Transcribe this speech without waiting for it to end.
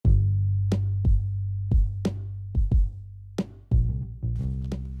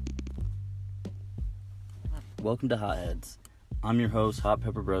Welcome to Hotheads. I'm your host, Hot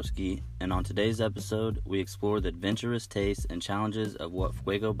Pepper Broski, and on today's episode, we explore the adventurous tastes and challenges of what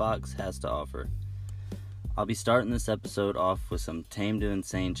Fuego Box has to offer. I'll be starting this episode off with some Tame to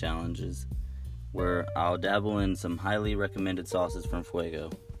Insane challenges, where I'll dabble in some highly recommended sauces from Fuego.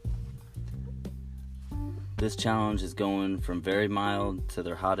 This challenge is going from very mild to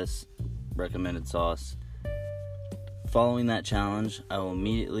their hottest recommended sauce. Following that challenge, I will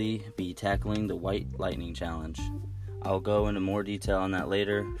immediately be tackling the White Lightning challenge. I'll go into more detail on that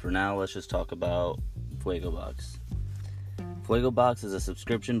later. For now, let's just talk about Fuego Box. Fuego Box is a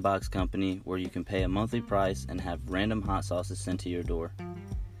subscription box company where you can pay a monthly price and have random hot sauces sent to your door.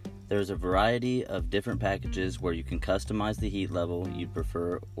 There's a variety of different packages where you can customize the heat level you'd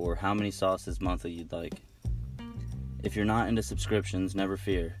prefer or how many sauces monthly you'd like. If you're not into subscriptions, never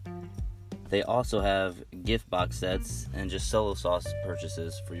fear. They also have gift box sets and just solo sauce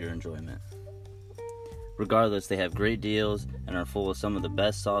purchases for your enjoyment. Regardless, they have great deals and are full of some of the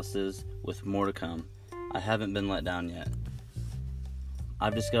best sauces with more to come. I haven't been let down yet.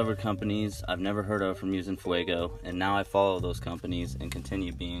 I've discovered companies I've never heard of from using Fuego, and now I follow those companies and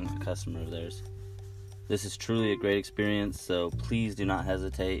continue being a customer of theirs. This is truly a great experience, so please do not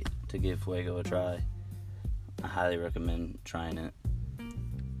hesitate to give Fuego a try. I highly recommend trying it.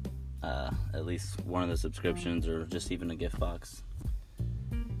 At least one of the subscriptions or just even a gift box.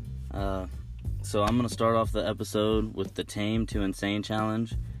 So I'm going to start off the episode with the Tame to Insane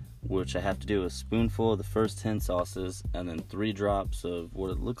challenge, which I have to do a spoonful of the first 10 sauces and then 3 drops of what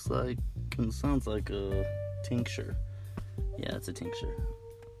it looks like and sounds like a tincture. Yeah, it's a tincture.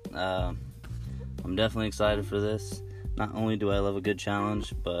 I'm definitely excited for this. Not only do I love a good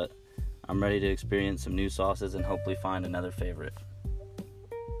challenge, but I'm ready to experience some new sauces and hopefully find another favorite.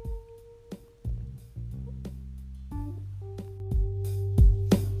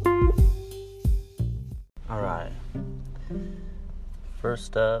 Alright,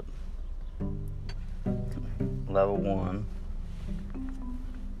 first up, level 1,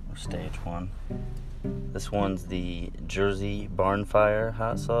 or stage 1. This one's the Jersey Barnfire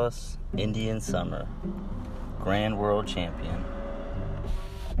Hot Sauce Indian Summer Grand World Champion.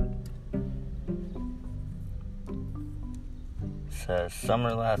 It says,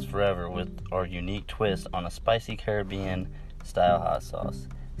 summer lasts forever with our unique twist on a spicy Caribbean style hot sauce.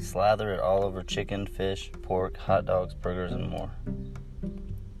 Slather it all over chicken, fish, pork, hot dogs, burgers, and more.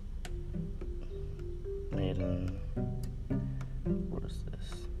 Made in... what is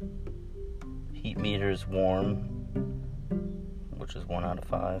this? Heat meter is warm, which is 1 out of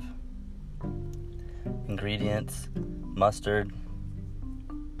 5. Ingredients: mustard,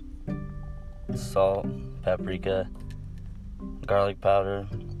 salt, paprika, garlic powder,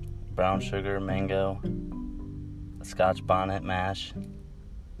 brown sugar, mango, Scotch bonnet mash,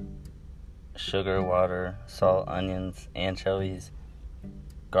 sugar, water, salt, onions, anchovies,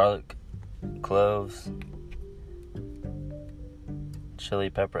 garlic, cloves,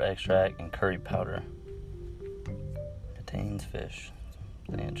 chili pepper extract, and curry powder. Contains fish,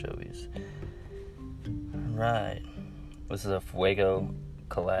 anchovies. Alright, this is a Fuego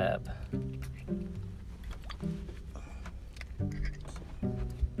collab.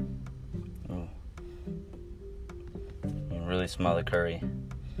 Ooh. You can really smell the curry.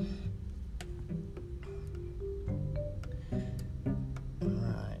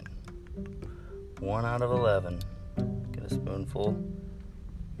 Alright, 1 out of 11. Get a spoonful.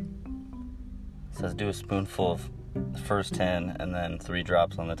 It says do a spoonful of the first 10 and then 3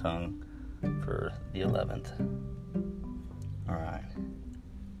 drops on the tongue for the 11th. Alright.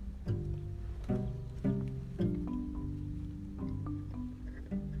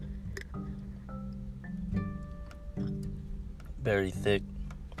 Very thick,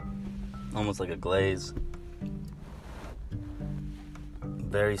 almost like a glaze.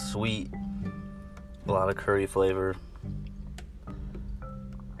 Very sweet, a lot of curry flavor.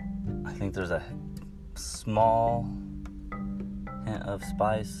 I think there's a small hint of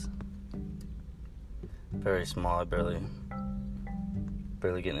spice. Very small, I barely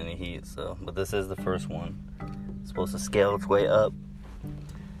getting any heat, so, but this is the first one. It's supposed to scale its way up.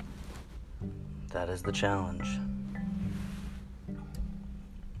 That is the challenge.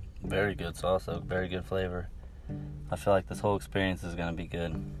 Very good sauce, though. Very good flavor. I feel like this whole experience is gonna be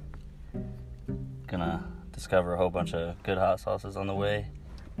good. Gonna discover a whole bunch of good hot sauces on the way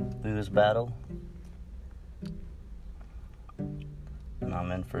through this battle. And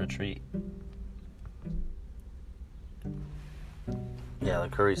I'm in for a treat. Yeah, the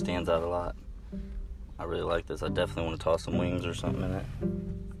curry stands out a lot. I really like this. I definitely want to toss some wings or something in it.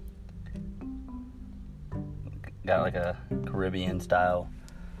 Got like a Caribbean style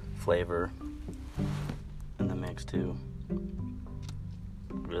flavor in the mix too.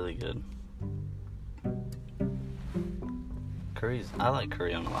 Really good. I like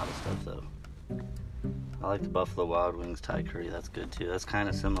curry on a lot of stuff though. I like the Buffalo Wild Wings Thai curry, that's good too. That's kind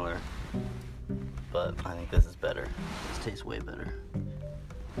of similar, but I think this is better. This tastes way better.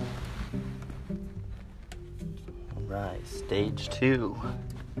 Alright, stage 2.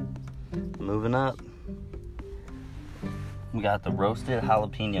 Moving up. We got the roasted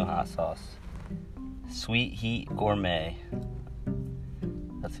jalapeno hot sauce. Sweet Heat Gourmet.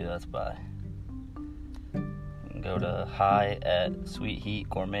 Let's see who that's by. Go to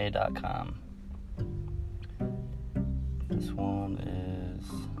hi@sweetheatgourmet.com. This one is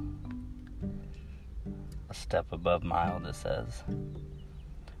a step above mild, it says.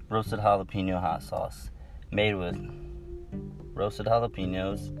 Roasted jalapeno hot sauce. Made with roasted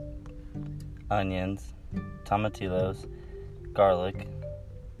jalapenos, onions, tomatillos, garlic.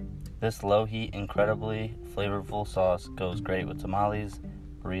 This low-heat, incredibly flavorful sauce goes great with tamales,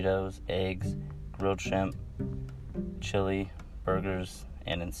 burritos, eggs, grilled shrimp, chili, burgers,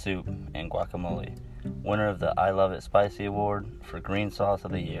 and in soup and guacamole. Winner of the I Love It Spicy Award for Green Sauce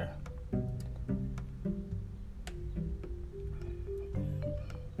of the Year.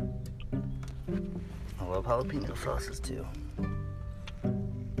 I love jalapeno sauces too.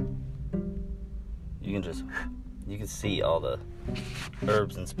 You can see all the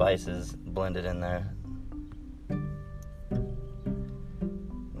herbs and spices blended in there. You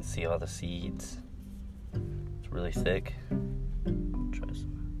can see all the seeds. It's really thick. Try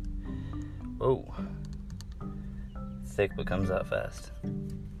some. Whoa. Thick but comes out fast.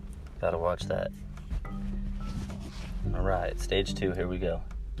 Gotta watch that. Alright, stage 2, here we go.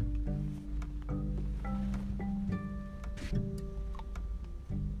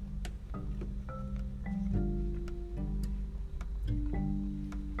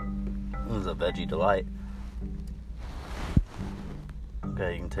 This is a veggie delight.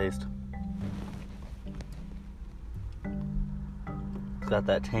 Okay, you can taste. It's got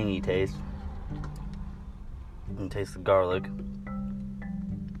that tangy taste. You can taste the garlic.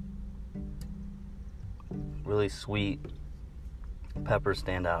 Really sweet. Peppers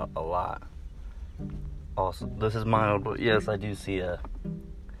stand out a lot. Also, this is mild, but yes, I do see a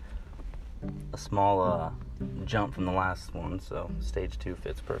small jump from the last one, so stage 2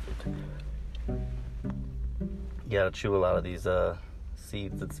 fits perfect. You gotta chew a lot of these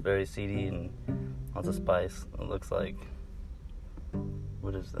seeds. It's very seedy and lots of spice. It looks like,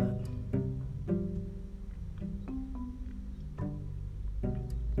 what is that?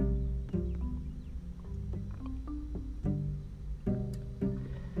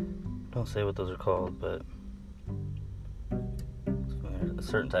 Don't say what those are called, but there's a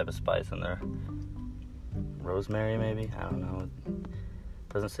certain type of spice in there. Rosemary, maybe? I don't know.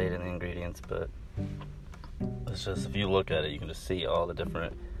 It doesn't say it in the ingredients, but it's just, if you look at it, you can just see all the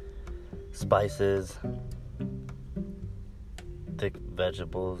different spices, thick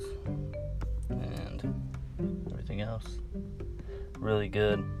vegetables, and everything else. Really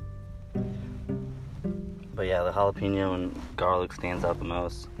good. But yeah, the jalapeno and garlic stands out the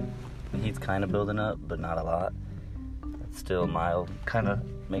most. The heat's kind of building up, but not a lot. It's still mild. Kind of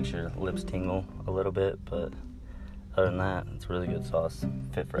makes your lips tingle a little bit, but other than that, it's really good sauce.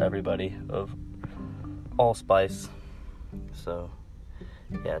 Fit for everybody of all spice. So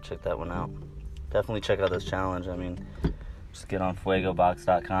yeah, check that one out. Definitely check out this challenge. I mean, just get on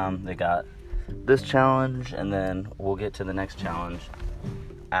fuegobox.com. They got this challenge, and then we'll get to the next challenge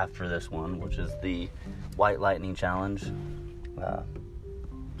after this one, which is the White Lightning challenge.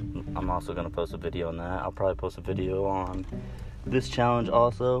 I'm also going to post a video on that. I'll probably post a video on this challenge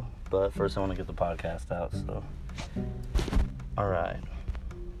also, but first I want to get the podcast out, so alright.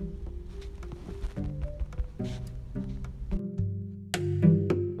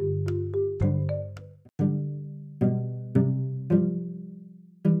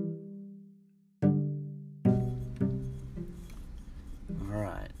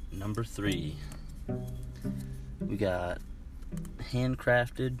 Alright, number 3. We got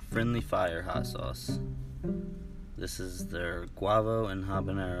handcrafted friendly fire hot sauce. This is their guavo and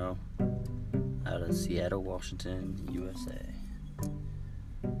habanero out of Seattle, Washington, USA.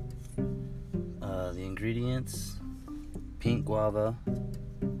 The ingredients: pink guava,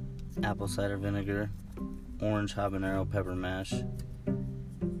 apple cider vinegar, orange habanero pepper mash,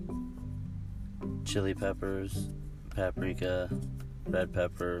 chili peppers, paprika, red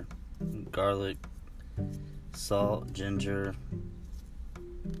pepper, garlic, salt, ginger,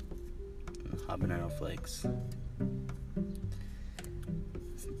 and habanero flakes.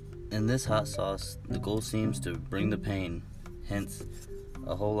 In this hot sauce, the goal seems to bring the pain, hence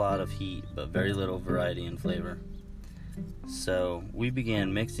a whole lot of heat, but very little variety and flavor. So we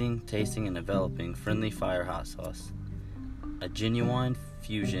began mixing, tasting, and developing Friendly Fire hot sauce, a genuine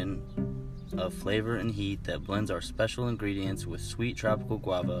fusion of flavor and heat that blends our special ingredients with sweet tropical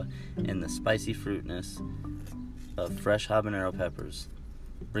guava and the spicy fruitness of fresh habanero peppers,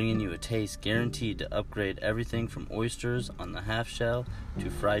 bringing you a taste guaranteed to upgrade everything from oysters on the half shell to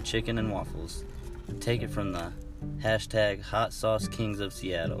fried chicken and waffles. Take it from the hashtag Hot Sauce Kings of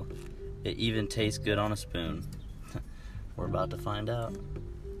Seattle. It even tastes good on a spoon. We're about to find out.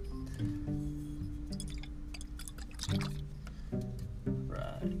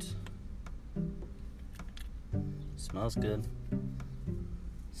 Right. Smells good.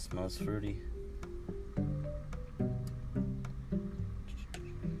 Smells fruity.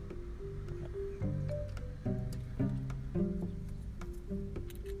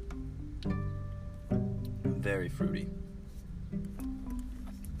 Very fruity.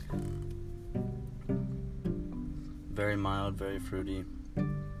 Very mild, very fruity. You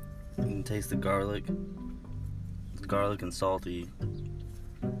can taste the garlic. It's garlic and salty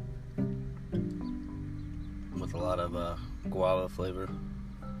with a lot of guava flavor.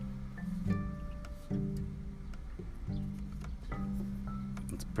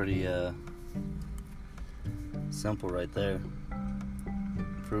 It's pretty simple right there.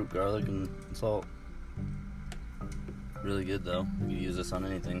 Fruit, garlic, and salt. Really good though. You use this on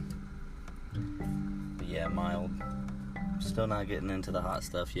anything. But yeah, mild. Still not getting into the hot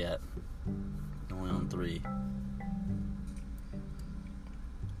stuff yet. Only on 3.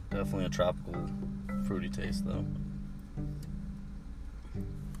 Definitely a tropical fruity taste though.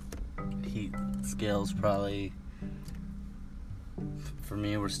 Heat scale's probably, for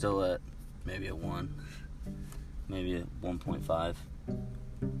me, we're still at maybe a 1, maybe a 1.5.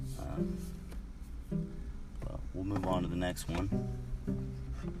 We'll move on to the next one.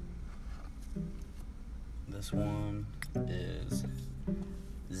 This one is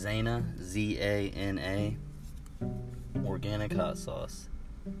Zana, Z-A-N-A, organic hot sauce.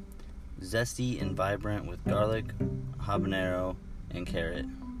 Zesty and vibrant with garlic, habanero, and carrot.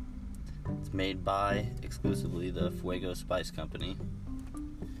 It's made by exclusively the Fuego Spice Company.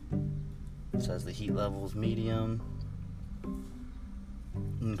 It says the heat level is medium.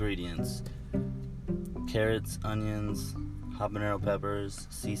 Ingredients: carrots, onions, habanero peppers,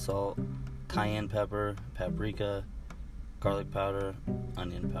 sea salt, cayenne pepper, paprika, garlic powder,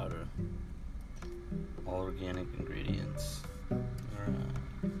 onion powder. All organic ingredients. Alright.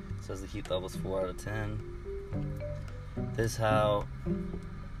 It says the heat level is 4 out of 10. This is how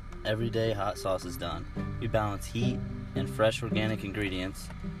everyday hot sauce is done. We balance heat and fresh organic ingredients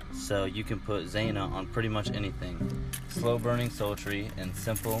so you can put Zana on pretty much anything. Slow burning, sultry, and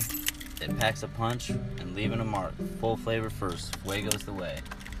simple. It packs a punch and leaving a mark. Full flavor first. Fuego's the way.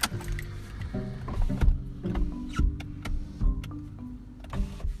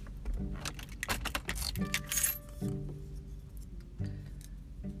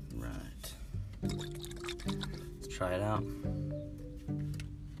 Right. Let's try it out.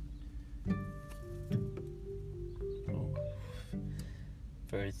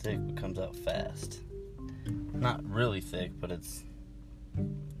 Very thick, but comes out fast. Not really thick, but it's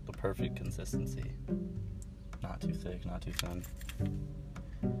the perfect consistency. Not too thick, not too thin.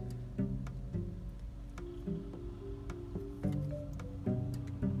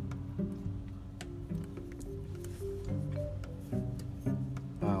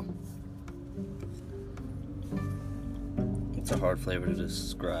 Wow. It's a hard flavor to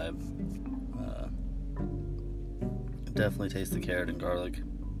describe. Definitely taste the carrot and garlic.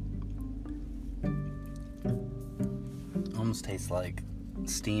 Almost tastes like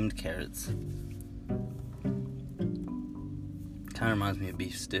steamed carrots. Kind of reminds me of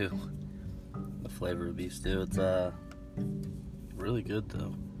beef stew. The flavor of beef stew. It's really good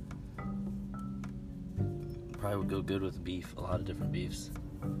though. Probably would go good with beef. A lot of different beefs.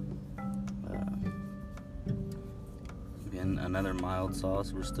 Again, another mild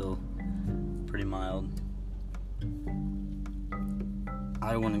sauce. We're still pretty mild.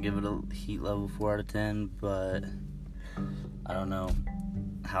 I want to give it a heat level 4 out of 10, but I don't know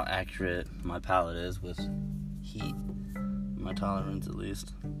how accurate my palate is with heat. My tolerance, at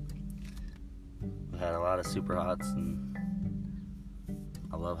least. I've had a lot of super hots, and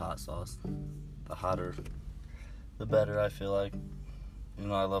I love hot sauce. The hotter, the better, I feel like. You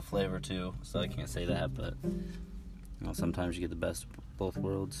know, I love flavor too, so I can't say that, but you know, sometimes you get the best of both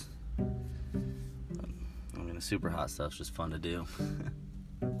worlds. I mean, the super hot stuff's just fun to do.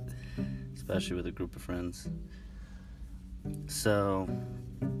 Especially with a group of friends. So,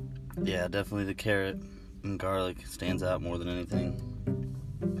 yeah, definitely the carrot and garlic stands out more than anything.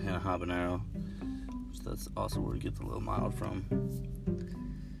 And a habanero. So that's also where we get the little mild from.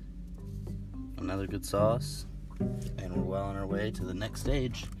 Another good sauce, and we're well on our way to the next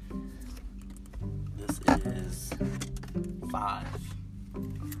stage. This is 5.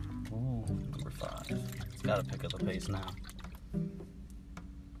 Ooh, number 5. It's got to pick up the pace now.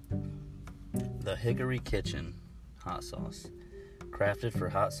 The Hickory Kitchen hot sauce, crafted for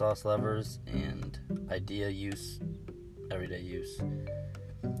hot sauce lovers and everyday use.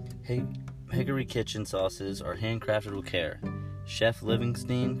 Hickory Kitchen sauces are handcrafted with care. Chef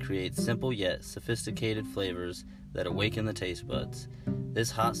Livingston creates simple yet sophisticated flavors that awaken the taste buds.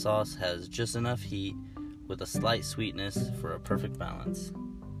 This hot sauce has just enough heat with a slight sweetness for a perfect balance.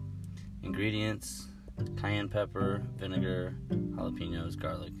 Ingredients: cayenne pepper, vinegar, jalapenos,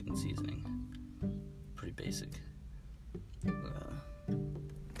 garlic, and seasoning. Pretty basic. Let's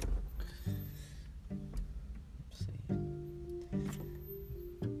see.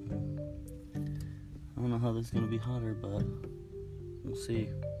 I don't know how this is going to be hotter, but we'll see.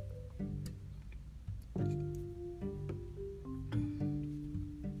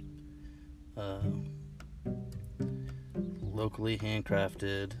 Locally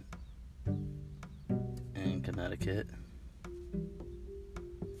handcrafted in Connecticut.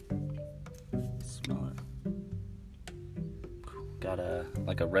 Smell it. Got a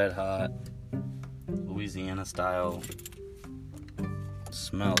red hot Louisiana style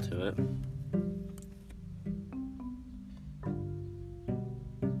smell to it.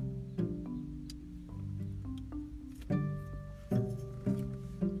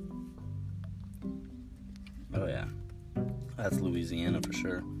 Oh yeah, that's Louisiana for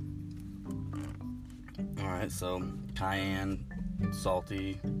sure. Alright, so cayenne,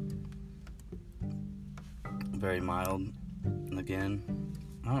 salty, very mild. And again,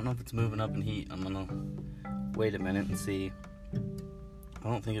 I don't know if it's moving up in heat. I'm gonna wait a minute and see. I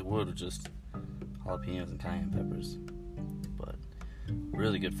don't think it would with just jalapenos and cayenne peppers, but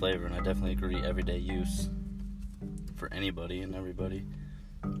really good flavor, and I definitely agree, everyday use for anybody and everybody,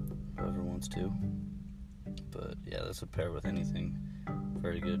 whoever wants to. But yeah, this would pair with anything.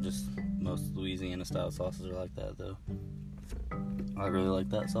 Very good. Just most Louisiana style sauces are like that though. I really like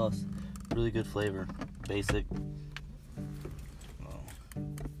that sauce. Really good flavor. Basic.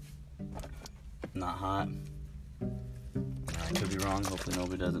 Not hot. I could be wrong. Hopefully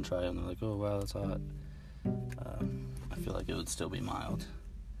nobody doesn't try it and they're like, oh wow, that's hot. I feel like it would still be mild.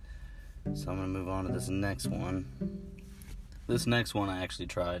 So I'm going to move on to this next one. This next one I actually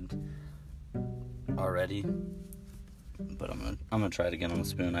tried already, but I'm gonna try it again on the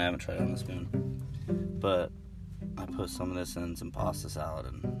spoon. I haven't tried it on the spoon, but I put some of this in some pasta salad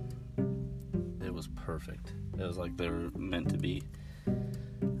and it was perfect. It was like they were meant to be.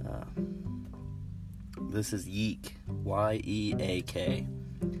 This is Yeek, Y-E-A-K,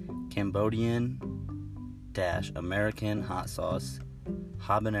 Cambodian-American hot sauce,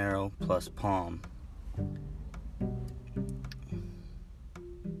 habanero plus palm.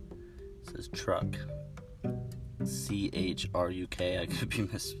 It says truck, C-H-R-U-K. I could be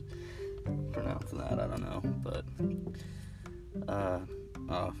mispronouncing that, I don't know, but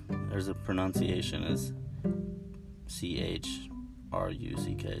there's a pronunciation as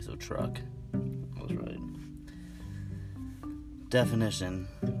C-H-R-U-C-K, so truck. I was right. Definition: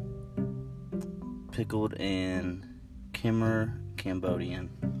 pickled in Khmer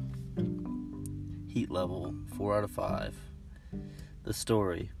Cambodian. Heat level 4 out of 5. The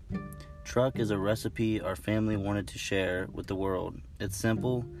story: truck is a recipe our family wanted to share with the world. It's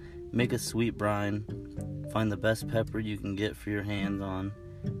simple. Make a sweet brine. Find the best pepper you can get for your hands on.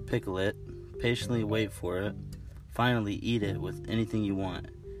 Pickle it. Patiently wait for it. Finally eat it with anything you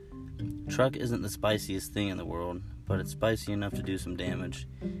want. Truck isn't the spiciest thing in the world, but it's spicy enough to do some damage.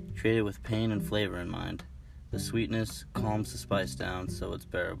 Created with pain and flavor in mind. The sweetness calms the spice down so it's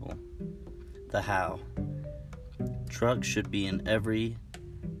bearable. The how: truck should be in every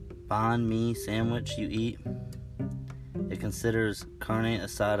banh mi sandwich you eat. It considers carne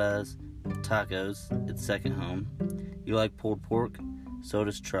asadas, tacos, its second home. You like pulled pork? So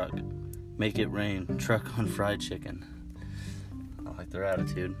does truck. Make it rain. Truck on fried chicken. I like their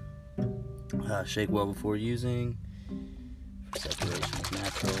attitude. Shake well before using, for separation of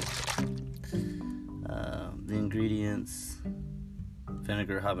natural. The ingredients: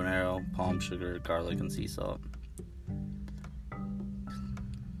 vinegar, habanero, palm sugar, garlic, and sea salt.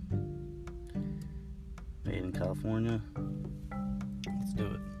 Made in California. Let's do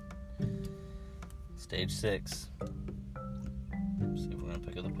it. Stage 6. See if we're going to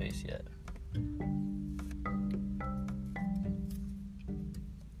pick up the pace yet.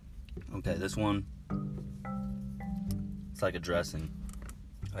 Okay, this one, it's like a dressing.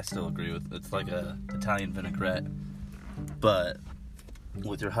 I still agree with it's like a Italian vinaigrette, but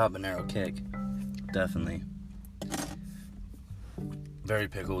with your habanero kick, definitely. Very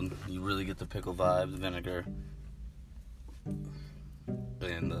pickled. You really get the pickle vibe, the vinegar,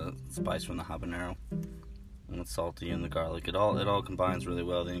 and the spice from the habanero, and it's salty, and the garlic. It all combines really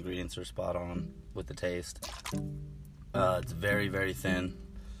well. The ingredients are spot on with the taste. It's very, very thin,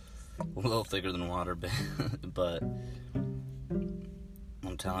 a little thicker than water, but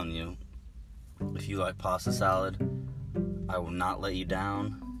I'm telling you, if you like pasta salad, I will not let you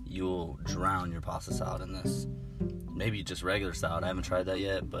down. You will drown your pasta salad in this. Maybe just regular salad. I haven't tried that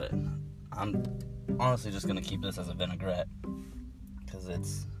yet, but I'm honestly just gonna keep this as a vinaigrette because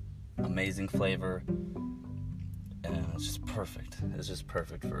it's amazing flavor and it's just perfect. It's just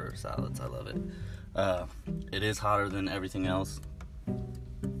perfect for salads. I love it. It is hotter than everything else.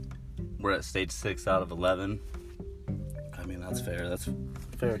 We're at stage 6 out of 11. I mean, that's fair. That's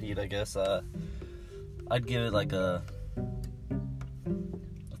fair heat, I guess. I'd give it like a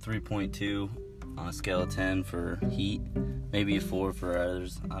 3.2 on a scale of 10 for heat. Maybe a 4 for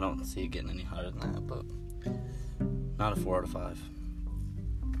others. I don't see it getting any higher than that, but not a 4 out of 5.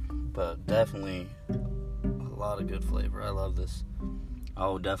 But definitely a lot of good flavor. I love this. I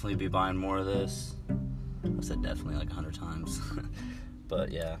will definitely be buying more of this. I've said definitely like 100 times.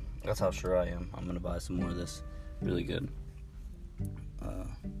 But yeah, that's how sure I am. I'm going to buy some more of this. Really good.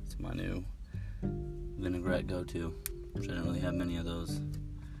 It's my new vinaigrette go-to, which I didn't really have many of those.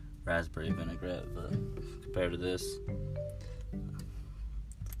 Raspberry vinaigrette, but compared to this,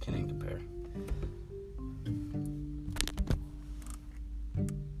 can't even compare.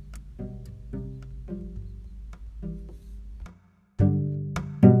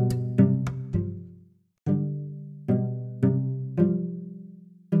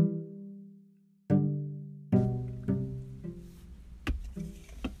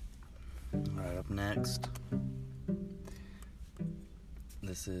 Alright, up next.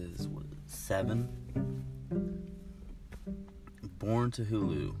 This is 7. Born to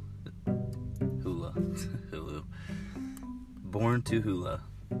Hulu. Hulu. Born to Hula.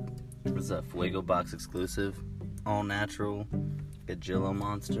 This is a Fuego Box exclusive. All natural. Gajillo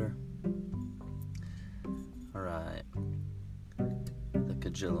monster. Alright. The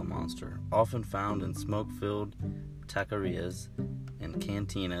Gajillo monster. Often found in smoke-filled taquerias and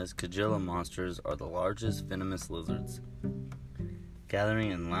cantinas, Gajillo monsters are the largest venomous lizards.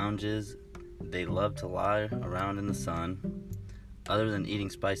 Gathering in lounges, they love to lie around in the sun. Other than eating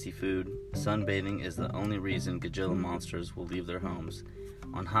spicy food, sunbathing is the only reason Gajillo monsters will leave their homes.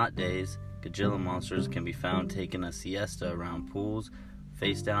 On hot days, Gajillo monsters can be found taking a siesta around pools,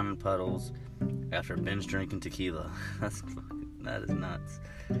 face down in puddles, after binge drinking tequila. That is nuts.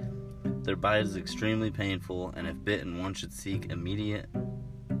 Their bite is extremely painful, and if bitten, one should seek immediate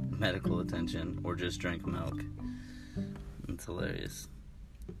medical attention or just drink milk. It's hilarious.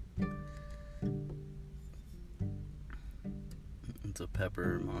 It's a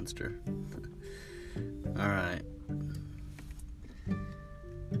pepper monster. Alright.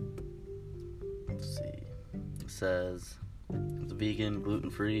 Let's see. It says it's vegan,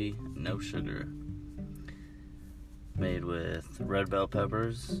 gluten-free, no sugar. Made with red bell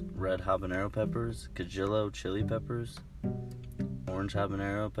peppers, red habanero peppers, Gajillo chili peppers, orange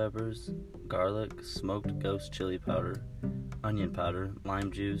habanero peppers, garlic, smoked ghost chili powder, onion powder,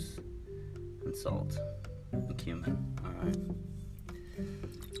 lime juice, and salt, and cumin. Alright.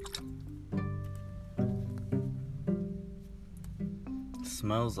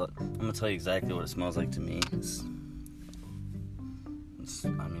 Smells like, I'm gonna tell you exactly what it smells like to me.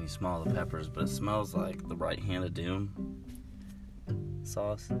 I mean, you smell all the peppers, but it smells like the right hand of doom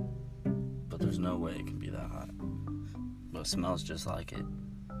sauce. But there's no way it can be that hot. But it smells just like it.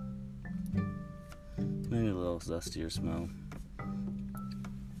 Maybe a little zustier smell.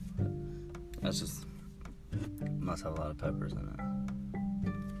 That's just, must have a lot of peppers in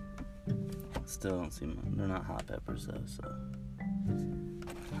it. Still don't see much. They're not hot peppers though, so.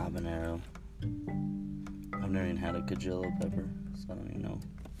 Habanero. I've never even had a Gajillo pepper, so I don't even know.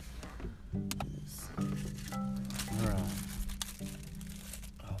 Alright.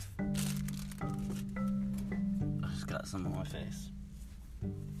 I just got some on my face.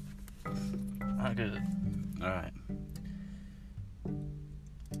 Not good. Alright.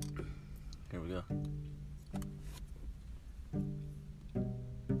 Here we go.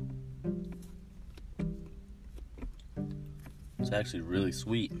 It's actually really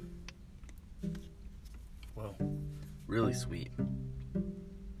sweet. Whoa. Really sweet.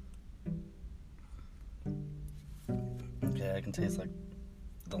 Okay, I can taste like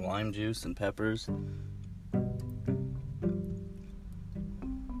the lime juice and peppers.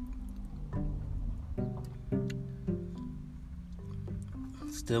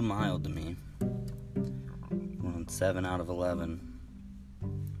 still mild to me. 7 out of 11.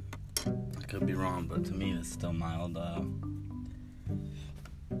 I could be wrong, but to me it's still mild.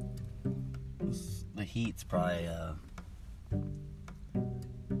 The heat's probably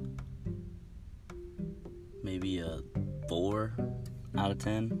maybe a 4 out of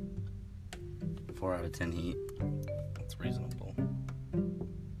 10. 4 out of 10 heat. That's reasonable.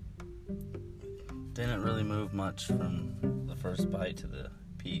 Didn't really move much from the first bite to the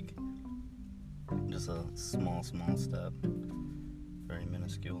peak. Just a small step. Very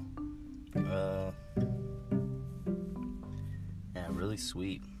minuscule. Yeah, really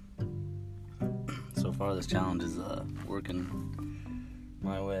sweet. So far this challenge is working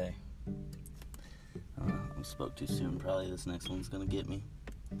my way. I spoke too soon. Probably this next one's gonna get me.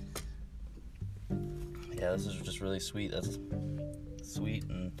 Yeah, this is just really sweet. That's sweet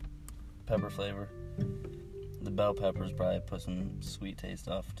and pepper flavor. The bell peppers probably put some sweet taste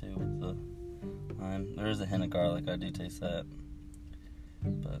off too with the lime. There is a hint of garlic. I do taste that.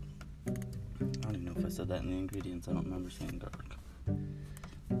 But I don't even know if I said that in the ingredients. I don't remember saying garlic.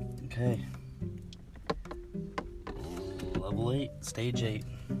 Okay. Level 8, stage 8,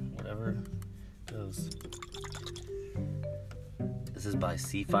 whatever goes. This is by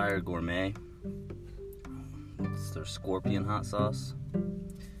Seafire Gourmet. It's their scorpion hot sauce.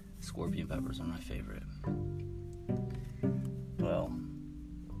 Scorpion peppers are my favorite. Well,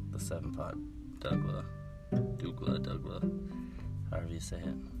 the 7-pot Douglas, however you say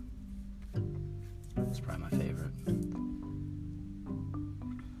it. It's probably my favorite.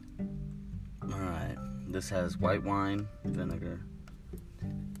 Alright, this has white wine, vinegar,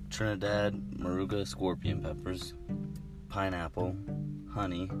 Trinidad Moruga scorpion peppers, pineapple,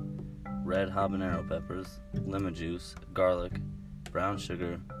 honey, red habanero peppers, lemon juice, garlic, brown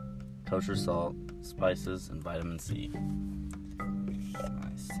sugar, kosher salt, spices, and vitamin C.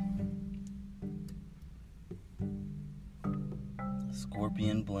 Nice.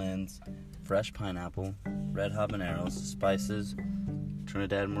 Scorpion blends fresh pineapple, red habaneros, spices,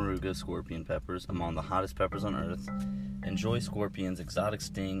 Trinidad Moruga scorpion peppers among the hottest peppers on earth. Enjoy Scorpion's exotic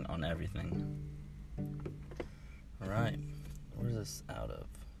sting on everything. Alright, where's this out of?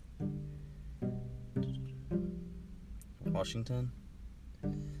 Washington?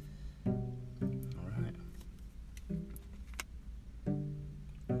 Alright.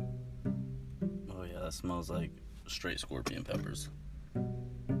 Oh yeah, that smells like straight scorpion peppers.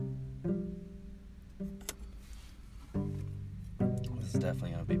 This is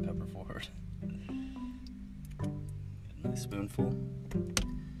definitely going to be pepper forward. Get a nice spoonful.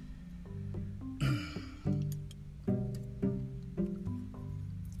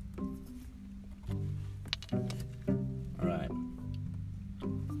 Alright.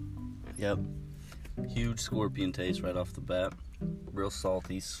 Yep. Huge scorpion taste right off the bat. Real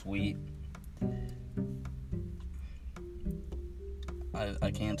salty, sweet.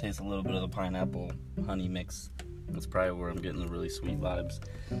 I can taste a little bit of the pineapple honey mix. That's probably where I'm getting the really sweet vibes.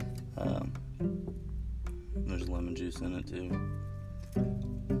 There's lemon juice in it too.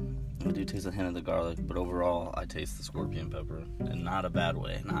 I do taste a hint of the garlic, but overall I taste the scorpion pepper, and not a bad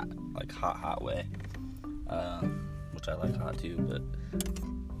way, not like hot way, which I like hot too, but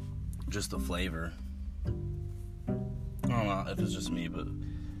just the flavor. I don't know if it's just me, but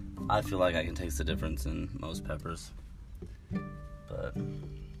I feel like I can taste the difference in most peppers. But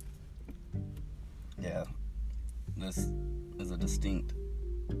yeah, this is a distinct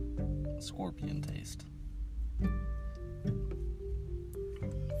scorpion taste,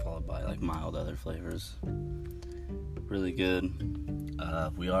 followed by like mild other flavors. Really good.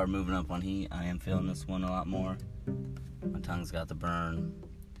 We are moving up on heat. I am feeling this one a lot more. My tongue's got the burn.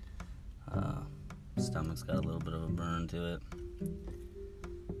 Stomach's got a little bit of a burn to it.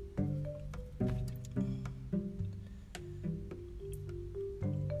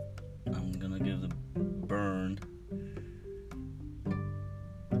 I'm gonna give the burn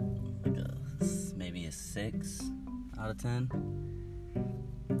like maybe a 6 out of 10.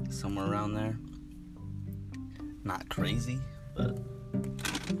 Somewhere around there. Not crazy, but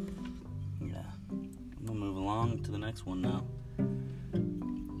yeah. I'm gonna move along to the next one now.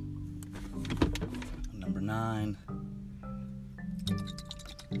 Number 9.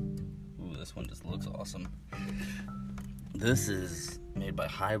 Ooh, this one just looks awesome. This is made by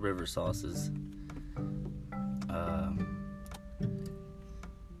High River Sauces.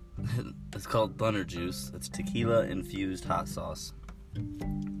 It's called Thunder Juice. It's tequila infused hot sauce.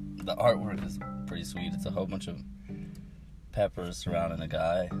 The artwork is pretty sweet. It's a whole bunch of peppers surrounding a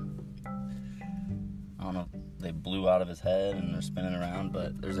guy. I don't know if they blew out of his head and they're spinning around,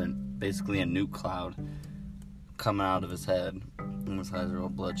 but there's basically a nuke cloud coming out of his head. And his eyes are all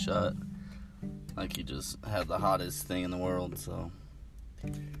bloodshot. Like he just had the hottest thing in the world, so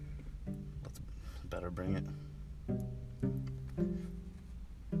let's better bring it.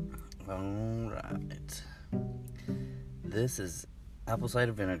 Alright. This is apple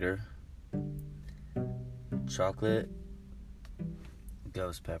cider vinegar, chocolate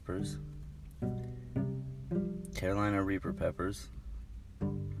ghost peppers, Carolina Reaper peppers,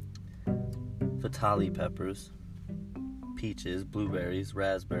 Fatali peppers, peaches, blueberries,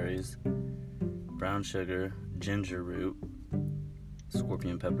 raspberries, brown sugar, ginger root,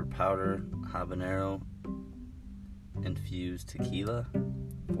 scorpion pepper powder, habanero, infused tequila,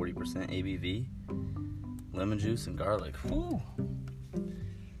 40% ABV, lemon juice, and garlic. Whew.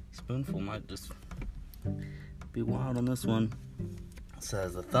 Spoonful might just be wild on this one. It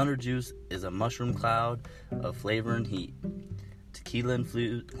says the thunder juice is a mushroom cloud of flavor and heat. Tequila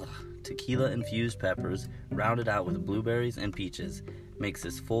infused peppers, rounded out with blueberries and peaches, makes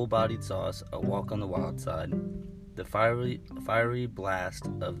this full-bodied sauce a walk on the wild side. The fiery blast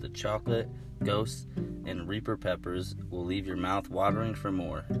of the chocolate, ghost, and reaper peppers will leave your mouth watering for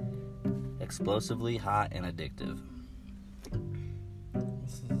more. Explosively hot and addictive.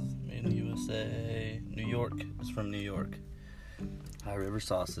 This is made in the USA. New York. It's from New York. High River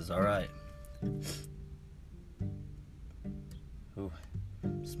sauces. Alright. Ooh.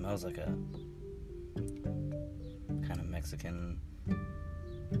 Smells like a kind of Mexican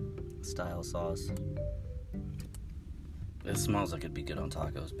style sauce. It smells like it'd be good on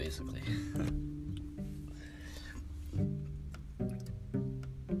tacos, basically. Alright.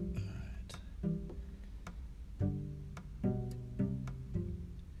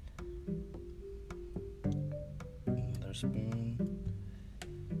 Another spoon.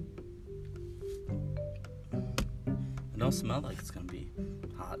 It don't smell like it's gonna be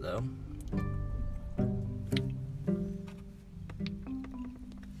hot though.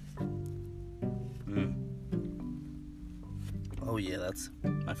 Oh yeah, that's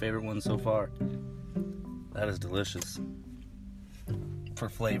my favorite one so far. That is delicious. For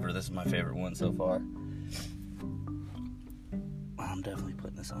flavor, this is my favorite one so far. I'm definitely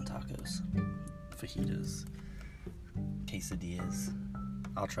putting this on tacos, fajitas, quesadillas.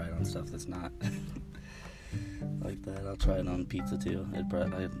 I'll try it on stuff that's not like that. I'll try it on pizza too. It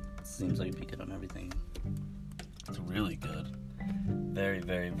seems like it'd be good on everything. It's really good. Very,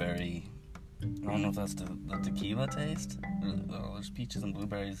 very, very. I don't know if that's the tequila taste. Oh, there's peaches and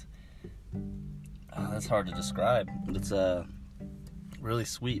blueberries. That's hard to describe. It's really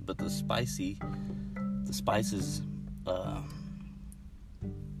sweet, but the spices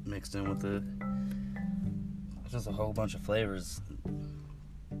mixed in with it. Just a whole bunch of flavors.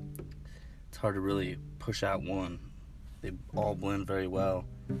 It's hard to really push out one. They all blend very well,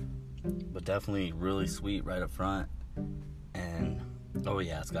 but definitely really sweet right up front. And oh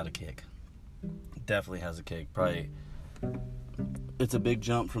yeah, it's got a kick. Definitely has a kick. Probably it's a big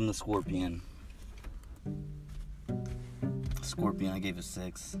jump from the Scorpion. Scorpion, I gave it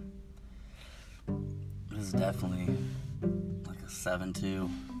 6. This is definitely like a 7.2.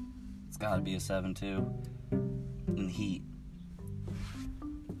 It's gotta be a 7.2 in heat.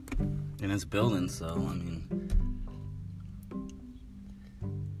 And it's building, so I mean,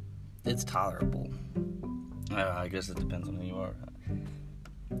 it's tolerable. I guess it depends on who you are.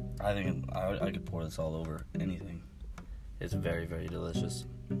 I think I could pour this all over anything. It's very, very delicious.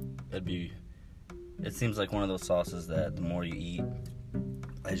 It seems like one of those sauces that the more you eat,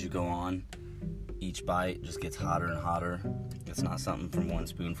 as you go on, each bite just gets hotter and hotter. It's not something from one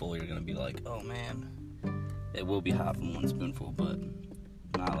spoonful you're gonna be like, oh man. It will be hot from one spoonful, but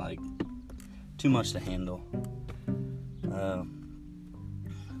not like too much to handle.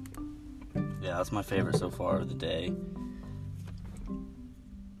 Yeah, that's my favorite so far of the day.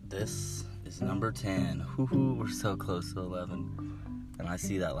 This is number 10. Woohoo, we're so close to 11. And I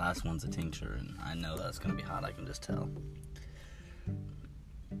see that last one's a tincture, and I know that's going to be hot, I can just tell.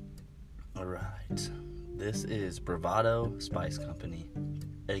 Alright. This is Bravado Spice Company,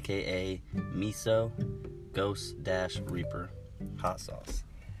 aka Miso Ghost-Reaper Hot Sauce.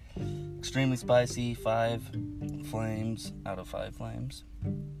 Extremely spicy, 5 flames out of 5 flames.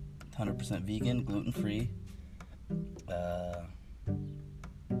 100% vegan, gluten-free. Let's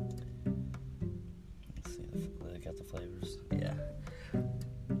see, they got the flavors. Yeah.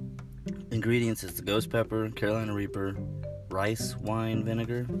 Ingredients is the ghost pepper, Carolina Reaper, rice wine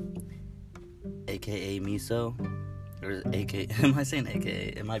vinegar, aka miso, or am I saying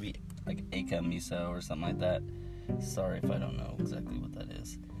aka? It might be like aka miso or something like that. Sorry if I don't know exactly what that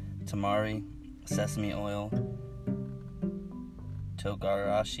is. Tamari, sesame oil,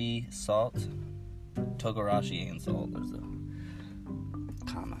 togarashi salt, togarashi and salt. There's a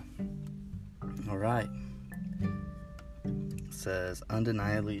Alright. It says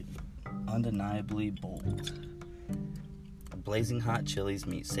undeniably bold. Blazing hot chilies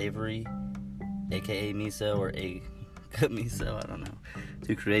meet savory, aka miso or miso, I don't know,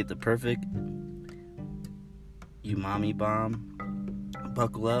 to create the perfect umami bomb.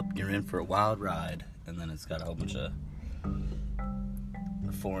 Buckle up, you're in for a wild ride. And then it's got a whole bunch of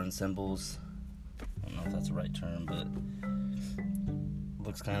foreign symbols. I don't know if that's the right term, but it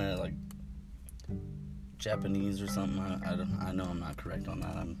looks kind of like Japanese or something. I know I'm not correct on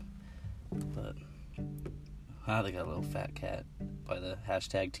that. But they got a little fat cat by the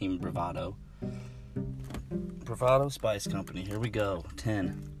hashtag Team Bravado. Bravado Spice Company. Here we go.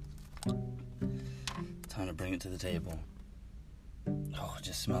 10. Time to bring it to the table. Oh, it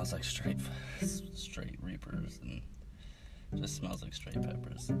just smells like straight reapers, and just smells like straight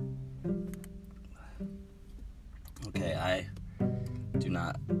peppers. Okay, I do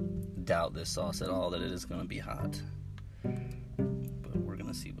not doubt this sauce at all that it is going to be hot, but we're going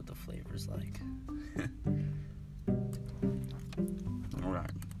to see what the flavor's like.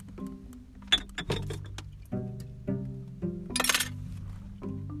 Alright.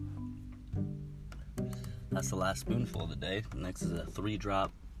 That's the last spoonful of the day. Next is a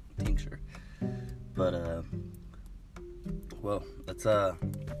 3-drop tincture. But, well, that's,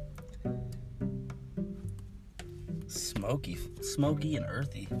 smoky and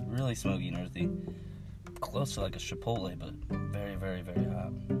earthy. Really smoky and earthy. Close to like a chipotle, but very, very, very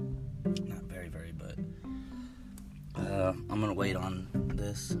hot. Not very, very, but, I'm gonna wait on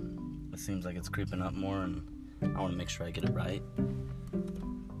this. It seems like it's creeping up more, and I want to make sure I get it right.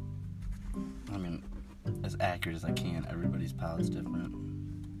 I mean, as accurate as I can. Everybody's palate's different.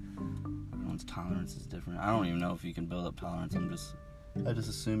 Everyone's tolerance is different. I don't even know if you can build up tolerance. I just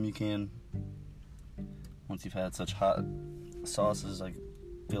assume you can. Once you've had such hot sauces, I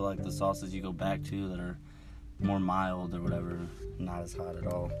feel like the sauces you go back to that are more mild or whatever, not as hot at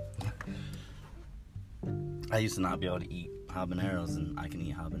all. I used to not be able to eat habaneros, and I can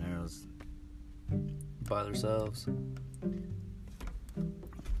eat habaneros by themselves.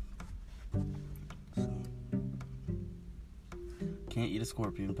 Can't eat a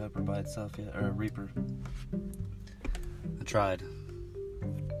scorpion pepper by itself yet, or a reaper. I tried.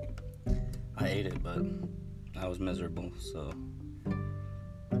 I ate it, but I was miserable, so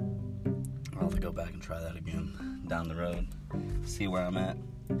I'll have to go back and try that again down the road, see where I'm at.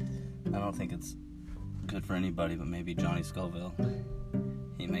 I don't think it's good for anybody, but maybe Johnny Scoville.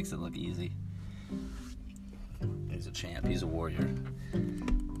 He makes it look easy. He's a champ. He's a warrior.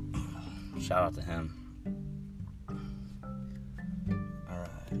 Shout out to him.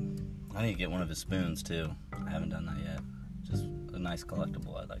 I need to get one of his spoons, too. I haven't done that yet. Just a nice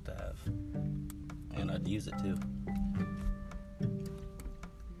collectible I'd like to have. And I'd use it, too.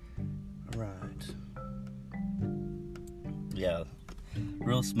 Alright. Yeah.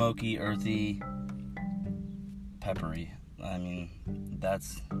 Real smoky, earthy, peppery. I mean,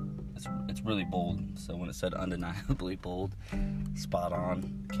 it's really bold. So when it said undeniably bold, spot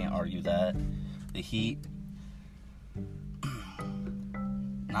on. Can't argue that. The heat,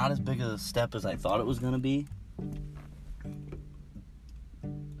 not as big a step as I thought it was going to be.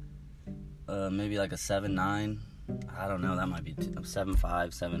 Maybe like a 7.9. I don't know, that might be 7.5,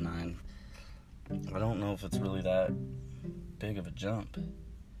 7.9. I don't know if it's really that big of a jump.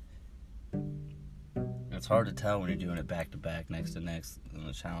 It's hard to tell when you're doing it back to back, next to next in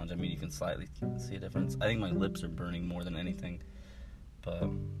the challenge. I mean, you can slightly see a difference. I think my lips are burning more than anything. But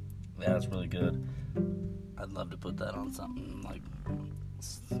yeah, it's really good. I'd love to put that on something like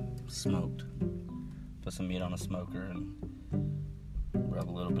smoked. Put some meat on a smoker and rub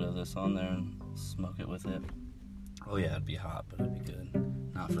a little bit of this on there and smoke it with it. Oh yeah, it'd be hot, but it'd be good.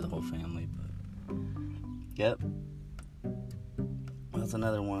 Not for the whole family, but yep. That's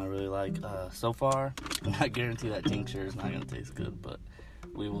another one I really like. So far, I guarantee that tincture is not going to taste good, but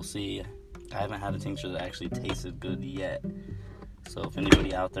we will see. I haven't had a tincture that actually tasted good yet. So if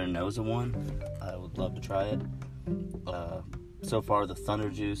anybody out there knows of one, I would love to try it. So far, the Thunder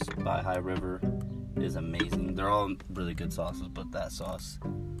Juice by High River is amazing. They're all really good sauces, but that sauce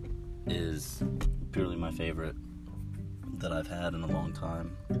is purely my favorite that I've had in a long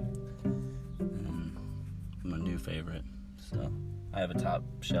time. And my new favorite. So I have a top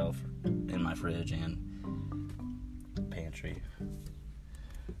shelf in my fridge and pantry.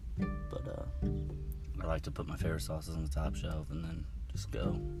 But I like to put my favorite sauces on the top shelf and then just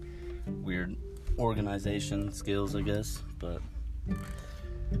go. Weird organization skills, I guess. But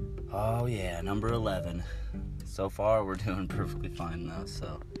oh yeah, number 11. So far we're doing perfectly fine now,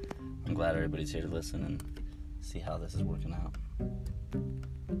 so I'm glad everybody's here to listen and see how this is working out.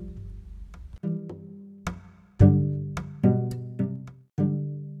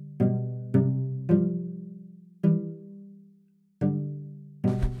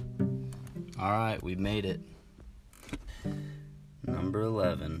 Alright, we made it. Number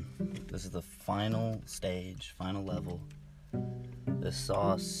 11. This is the final stage, final level. This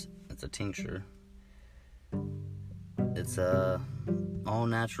sauce, it's a tincture. It's a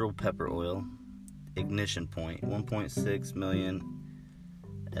all-natural pepper oil. Ignition point, 1.6 million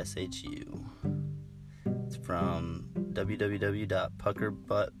SHU. It's from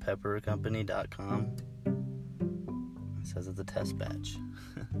www.puckerbuttpeppercompany.com. It says it's a test batch.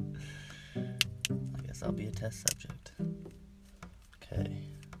 I guess I'll be a test subject. Okay.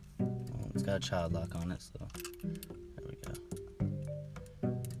 Well, it's got a child lock on it, so there we go.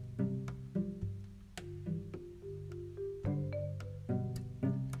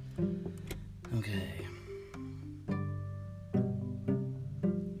 Okay.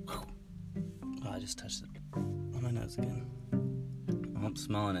 Oh, I just touched it on my nose again. I'm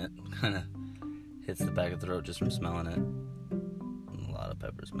smelling it. Kind of hits the back of the throat just from smelling it. A lot of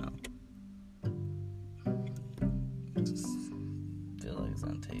pepper smell. Just feel like it's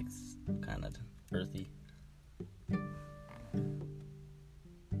gonna taste kind of earthy.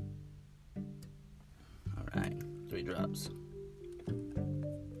 Alright, 3 drops.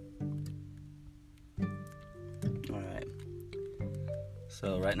 Alright.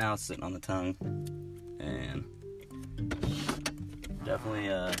 So right now it's sitting on the tongue, and definitely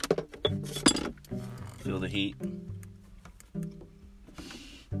feel the heat.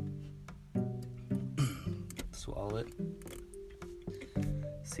 Swallow it.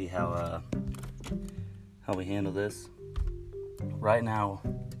 See how we handle this. Right now,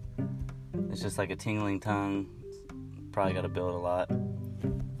 it's just like a tingling tongue. Probably got to build a lot.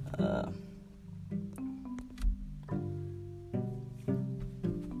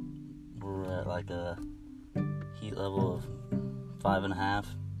 We're at like a heat level of 5.5,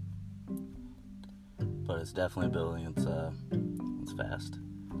 but it's definitely building. It's fast.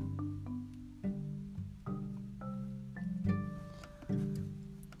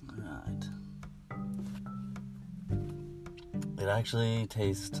 Alright. It actually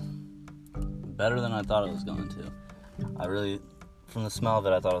tastes better than I thought it was going to. From the smell of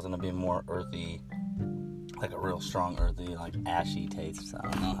it, I thought it was going to be more earthy, like a real strong earthy, like ashy taste. I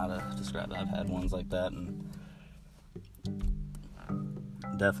don't know how to describe it. I've had ones like that, and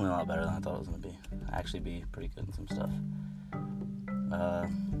definitely a lot better than I thought it was going to be. Actually be pretty good in some stuff.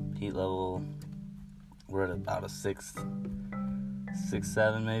 Heat level, we're at about a 6,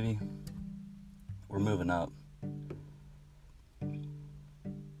 7 maybe. We're moving up.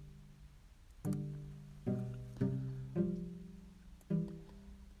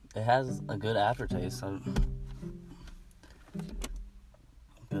 It has a good aftertaste.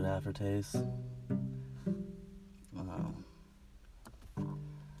 Good aftertaste. My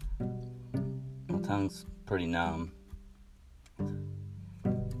tongue's pretty numb.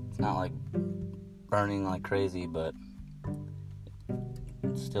 It's not like burning like crazy, but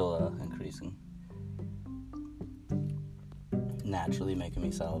it's still increasing. Naturally making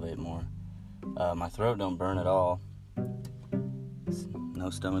me salivate more. My throat don't burn at all. No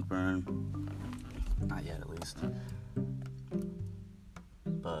stomach burn. Not yet, at least.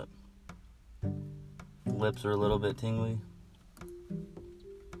 But lips are a little bit tingly.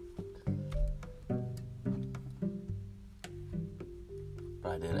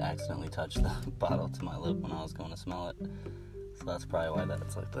 But I did accidentally touch the bottle to my lip when I was going to smell it. So that's probably why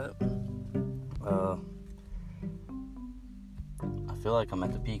that's like that. I feel like I'm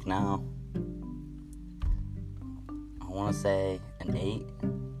at the peak now. I want to say an 8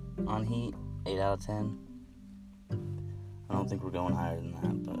 on heat, 8 out of 10. I don't think we're going higher than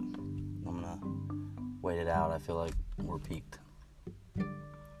that, but I'm going to wait it out. I feel like we're peaked.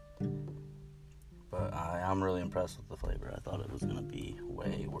 But I'm really impressed with the flavor. I thought it was going to be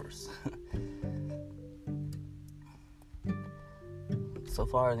way worse. So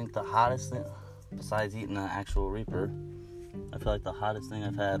far, I think the hottest thing, besides eating the actual Reaper, I feel like the hottest thing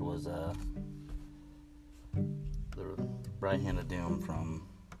I've had was the Right Hand of Doom from,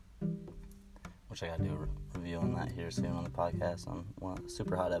 which I gotta do a review on that here soon on the podcast on one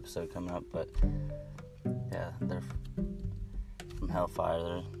super hot episode coming up. But yeah, they're from Hellfire.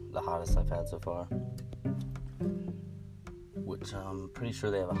 They're the hottest I've had so far, which I'm pretty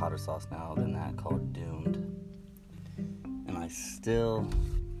sure they have a hotter sauce now than that called Doomed. And I still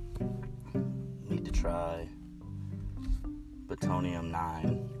need to try Plutonium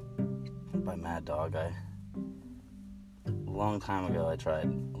 9 by Mad Dog. A long time ago I tried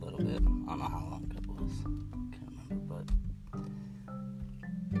a little bit. I don't know how long it was. Can't remember,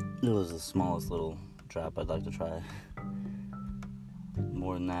 but it was the smallest little drop. I'd like to try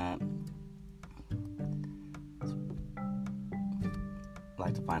more than that.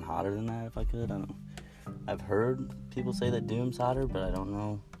 like to find hotter than that if I could. I don't know. I've heard people say that Doom's hotter, but I don't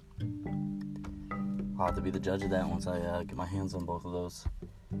know. I'll have to be the judge of that once I get my hands on both of those.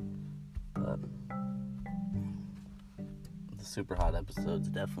 But the super hot episode's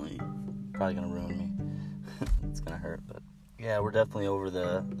definitely probably gonna ruin me. It's gonna hurt, but yeah, we're definitely over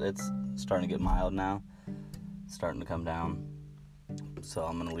it's starting to get mild now. It's starting to come down. So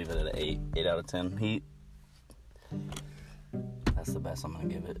I'm gonna leave it at an 8 out of 10 heat. That's the best I'm gonna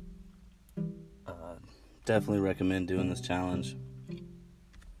give it. Definitely recommend doing this challenge.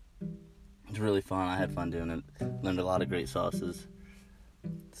 It's really fun. I had fun doing it. Learned a lot of great sauces.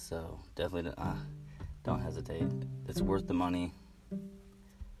 So definitely don't hesitate. It's worth the money.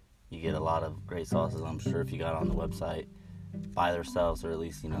 You get a lot of great sauces, I'm sure, if you got on the website. By themselves, or at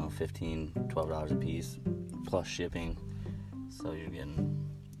least, $15, $12 a piece, plus shipping. So you're getting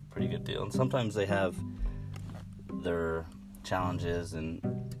a pretty good deal. And sometimes they have their challenges and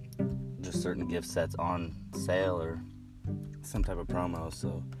just certain gift sets on sale or some type of promo.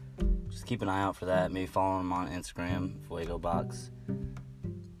 So just keep an eye out for that. Maybe follow them on Instagram, Fuego Box.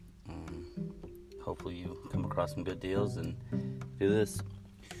 Hopefully you come across some good deals and do this.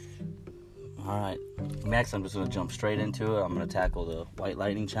 Alright, next I'm just going to jump straight into it. I'm going to tackle the White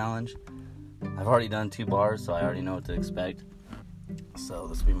Lightning challenge. I've already done 2 bars, so I already know what to expect. So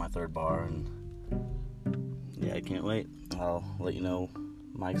this will be my 3rd bar, and yeah, I can't wait. I'll let you know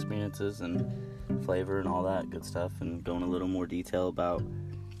my experiences and flavor and all that good stuff, and go in a little more detail about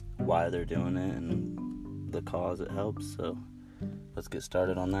why they're doing it and the cause it helps. So let's get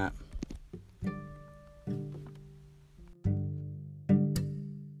started on that.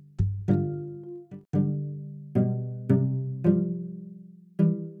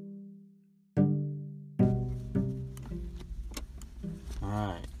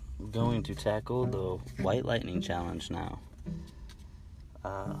 Alright, I'm going to tackle the White Lightning challenge now.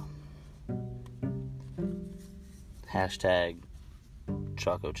 Hashtag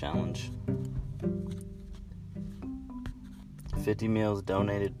Choco Challenge. 50 meals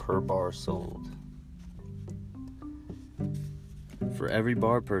donated per bar sold. For every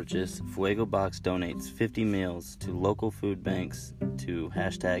bar purchase, Fuego Box donates 50 meals to local food banks to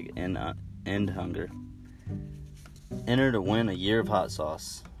hashtag end hunger. Enter to win a year of hot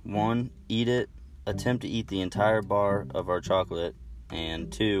sauce. 1. Eat it. Attempt to eat the entire bar of our chocolate.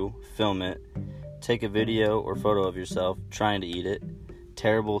 And 2. Film it. Take a video or photo of yourself trying to eat it.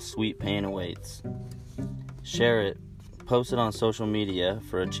 Terrible sweet pain awaits. Share it. Post it on social media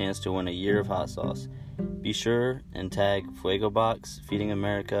for a chance to win a year of hot sauce. Be sure and tag Fuego Box, Feeding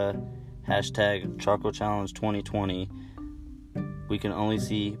America, hashtag Choco Challenge 2020. We can only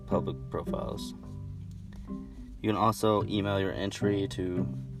see public profiles. You can also email your entry to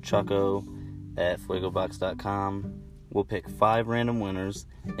choco@fuegobox.com. We'll pick 5 random winners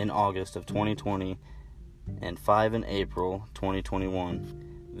in August of 2020 and 5 in April 2021.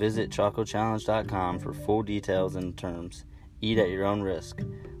 Visit chocochallenge.com for full details and terms. Eat at your own risk.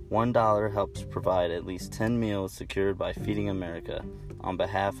 $1 helps provide at least 10 meals secured by Feeding America on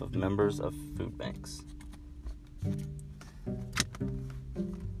behalf of members of food banks.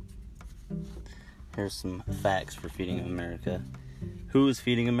 Here's some facts for Feeding America. Who is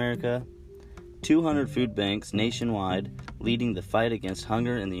Feeding America? 200 food banks nationwide leading the fight against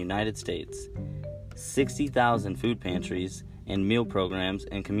hunger in the United States. 60,000 food pantries and meal programs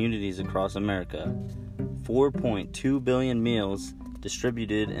in communities across America. 4.2 billion meals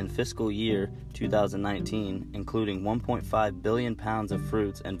distributed in fiscal year 2019, including 1.5 billion pounds of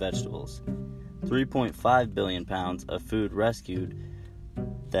fruits and vegetables. 3.5 billion pounds of food rescued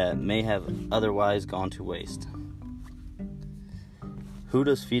that may have otherwise gone to waste. Who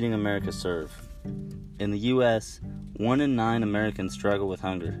does Feeding America serve? In the U.S., 1 in 9 Americans struggle with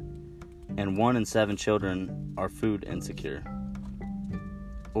hunger, and 1 in 7 children are food insecure.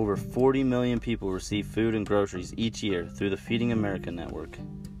 Over 40 million people receive food and groceries each year through the Feeding America network.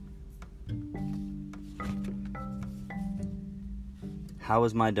 How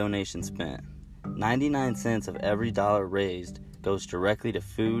is my donation spent? 99 cents of every dollar raised goes directly to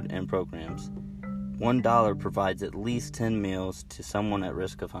food and programs. $1 provides at least 10 meals to someone at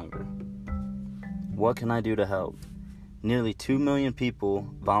risk of hunger. What can I do to help? Nearly 2 million people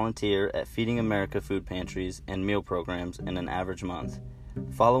volunteer at Feeding America food pantries and meal programs in an average month.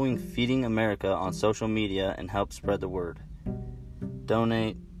 Following Feeding America on social media and help spread the word.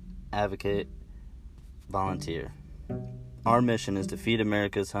 Donate, advocate, volunteer. Our mission is to feed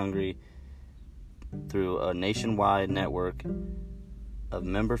America's hungry through a nationwide network of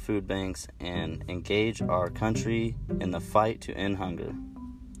member food banks and engage our country in the fight to end hunger.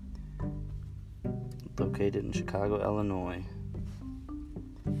 Located in Chicago, Illinois.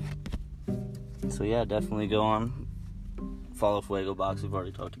 So yeah, definitely go on. Follow Fuego Box, we've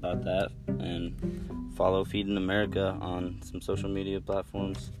already talked about that. And follow Feeding America on some social media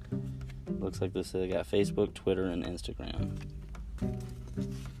platforms. Looks like they got Facebook, Twitter, and Instagram.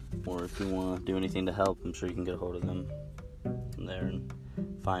 Or if you want to do anything to help, I'm sure you can get a hold of them from there and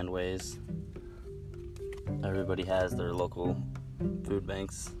find ways. Everybody has their local food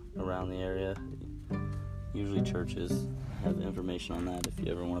banks around the area. Usually churches have information on that if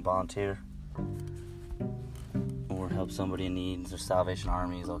you ever want to volunteer or help somebody in need. There's Salvation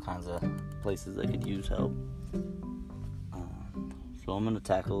Armies, all kinds of places that could use help. So I'm going to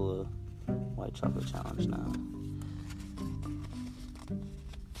tackle the white chocolate challenge now.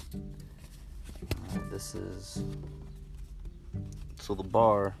 Alright, this is... So the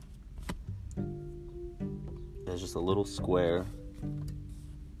bar is just a little square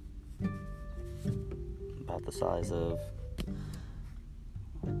about the size of,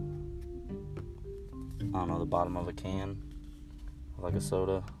 I don't know, the bottom of a can, like a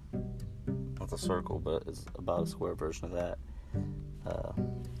soda. It's a circle, but it's about a square version of that.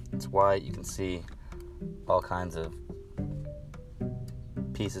 It's white. You can see all kinds of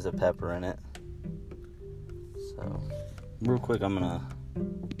pieces of pepper in it. So, real quick, I'm gonna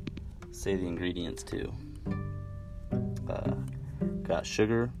say the ingredients too. Got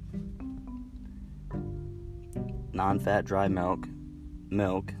sugar, non-fat dry milk.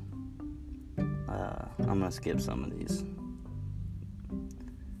 I'm gonna skip some of these.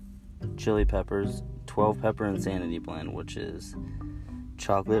 Chili peppers, 12 pepper insanity blend, which is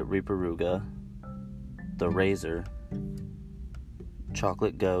chocolate Reaperuga, the Razor,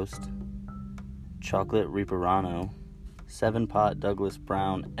 chocolate Ghost, chocolate Reaperano, 7-pot Douglas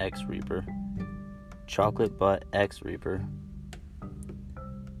Brown X Reaper, chocolate Butt X Reaper,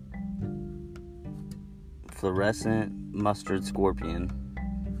 fluorescent mustard Scorpion,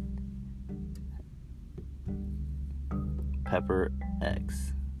 pepper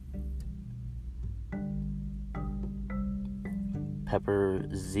X, pepper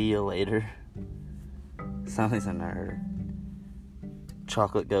Zeolator, something's a nerd,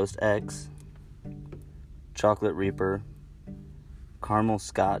 chocolate Ghost X, chocolate Reaper, caramel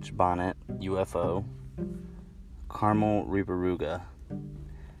Scotch Bonnet UFO, caramel Reaperuga.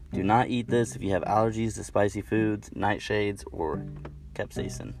 Do not eat this if you have allergies to spicy foods, nightshades, or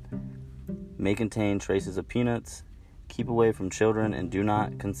capsaicin. May contain traces of peanuts. Keep away from children and do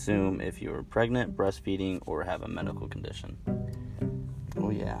not consume if you are pregnant, breastfeeding, or have a medical condition. Oh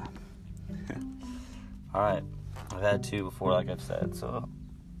yeah. Alright, I've had 2 before, like I've said,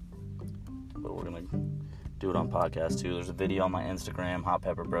 but we're gonna do it on podcast too. There's a video on my Instagram, Hot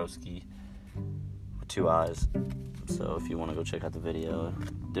Pepper Broski, with 2 eyes. So if you want to go check out the video,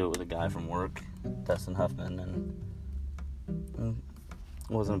 do it with a guy from work, Dustin Huffman, and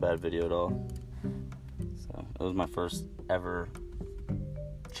it wasn't a bad video at all. So it was my first ever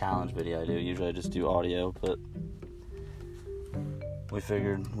challenge video I do. Usually I just do audio, but we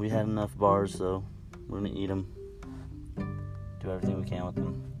figured we had enough bars, so we're gonna eat them, do everything we can with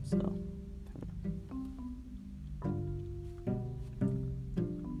them. So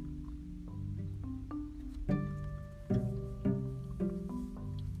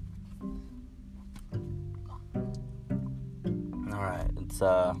alright, it's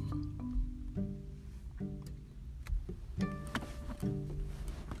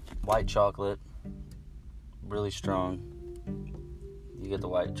white chocolate, really strong. You get the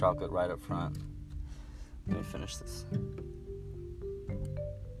white chocolate right up front. Let me finish this.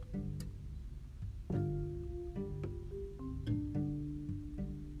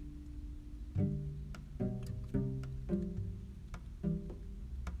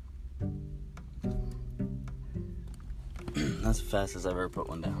 That's the fastest I've ever put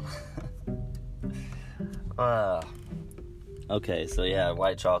one down. Okay, so yeah,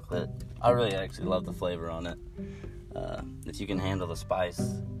 white chocolate. I really actually love the flavor on it. If you can handle the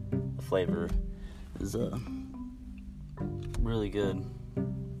spice, the flavor is really good.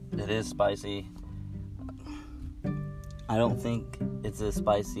 It is spicy. I don't think it's as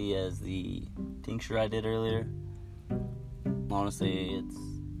spicy as the tincture I did earlier. Honestly, it's,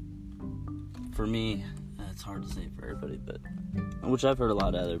 for me, it's hard to say for everybody, but which I've heard a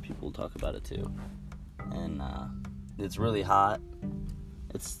lot of other people talk about it too. And it's really hot.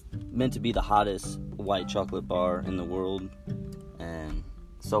 It's meant to be the hottest white chocolate bar in the world, and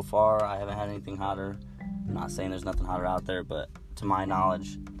so far I haven't had anything hotter. I'm not saying there's nothing hotter out there, but to my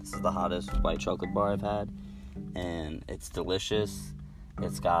knowledge, this is the hottest white chocolate bar I've had, and it's delicious.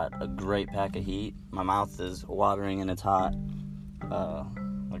 It's got a great pack of heat. My mouth is watering and it's hot.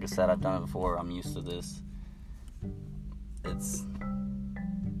 Like I said, I've done it before. I'm used to this. It's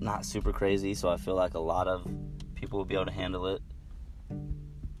not super crazy, so I feel like a lot of people will be able to handle it.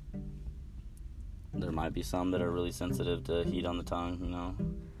 There might be some that are really sensitive to heat on the tongue, you know.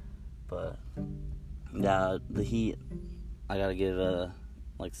 But yeah, the heat, I gotta give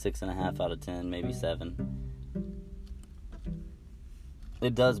like 6.5 out of 10, maybe 7.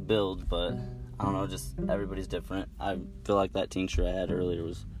 It does build, but I don't know, just everybody's different. I feel like that tincture I had earlier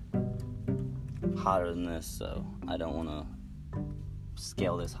was hotter than this, so I don't want to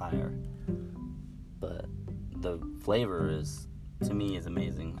scale this higher. But the flavor to me is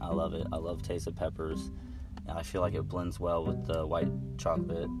amazing. I love it. I love taste of peppers. I feel like it blends well with the white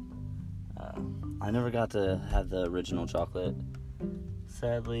chocolate. I never got to have the original chocolate.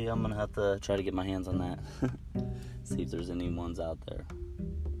 Sadly, I'm gonna have to try to get my hands on that. See if there's any ones out there.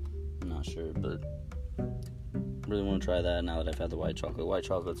 I'm not sure, but really want to try that now that I've had the white chocolate. White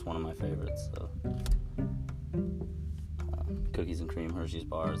chocolate's one of my favorites. So, cookies and cream, Hershey's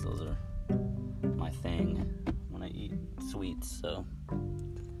bars, those are my thing when I eat sweets. So,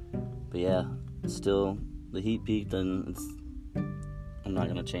 but yeah, still the heat peaked, and I'm not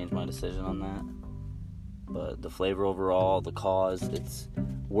gonna change my decision on that. But the flavor overall, the cause, it's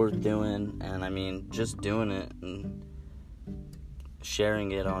worth doing. And I mean, just doing it and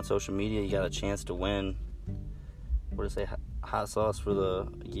sharing it on social media, you got a chance to win. What did I say? Hot sauce for the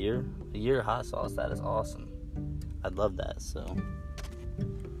year? A year hot sauce. That is awesome. I'd love that. So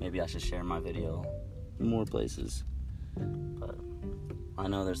maybe I should share my video more places. But I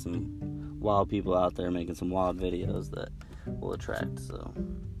know there's some wild people out there making some wild videos that will attract. So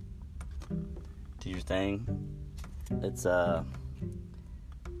do your thing. It's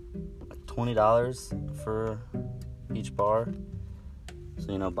 $20 for each bar.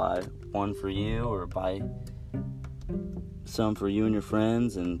 So, you know, buy one for you or buy some for you and your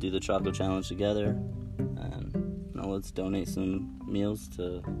friends and do the chocolate challenge together. And, you know, let's donate some meals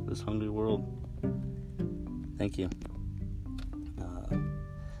to this hungry world. Thank you.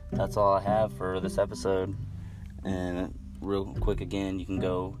 That's all I have for this episode. And real quick again, you can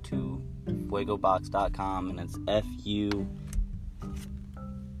go to fuegobox.com, and it's it's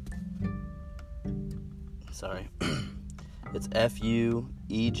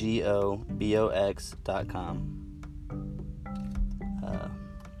fuegobox.com.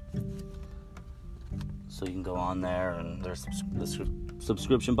 So you can go on there, and there's the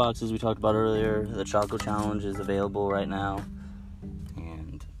subscription boxes we talked about earlier. The chocolate challenge is available right now,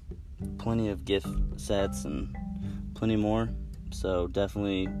 and plenty of gift sets and plenty more. So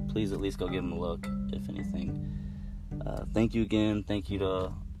definitely, please at least go give them a look, if anything. Thank you again. Thank you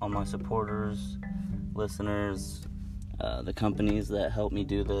to all my supporters, listeners, the companies that helped me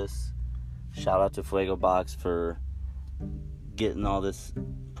do this. Shout out to Fuego Box for getting all this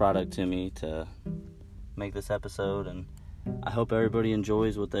product to me to make this episode. And I hope everybody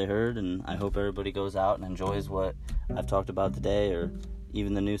enjoys what they heard, and I hope everybody goes out and enjoys what I've talked about today, or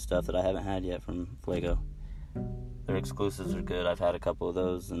even the new stuff that I haven't had yet from Fuego. Their exclusives are good. I've had a couple of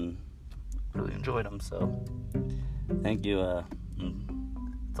those and really enjoyed them. So thank you.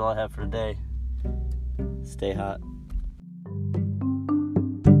 That's all I have for today. Stay hot.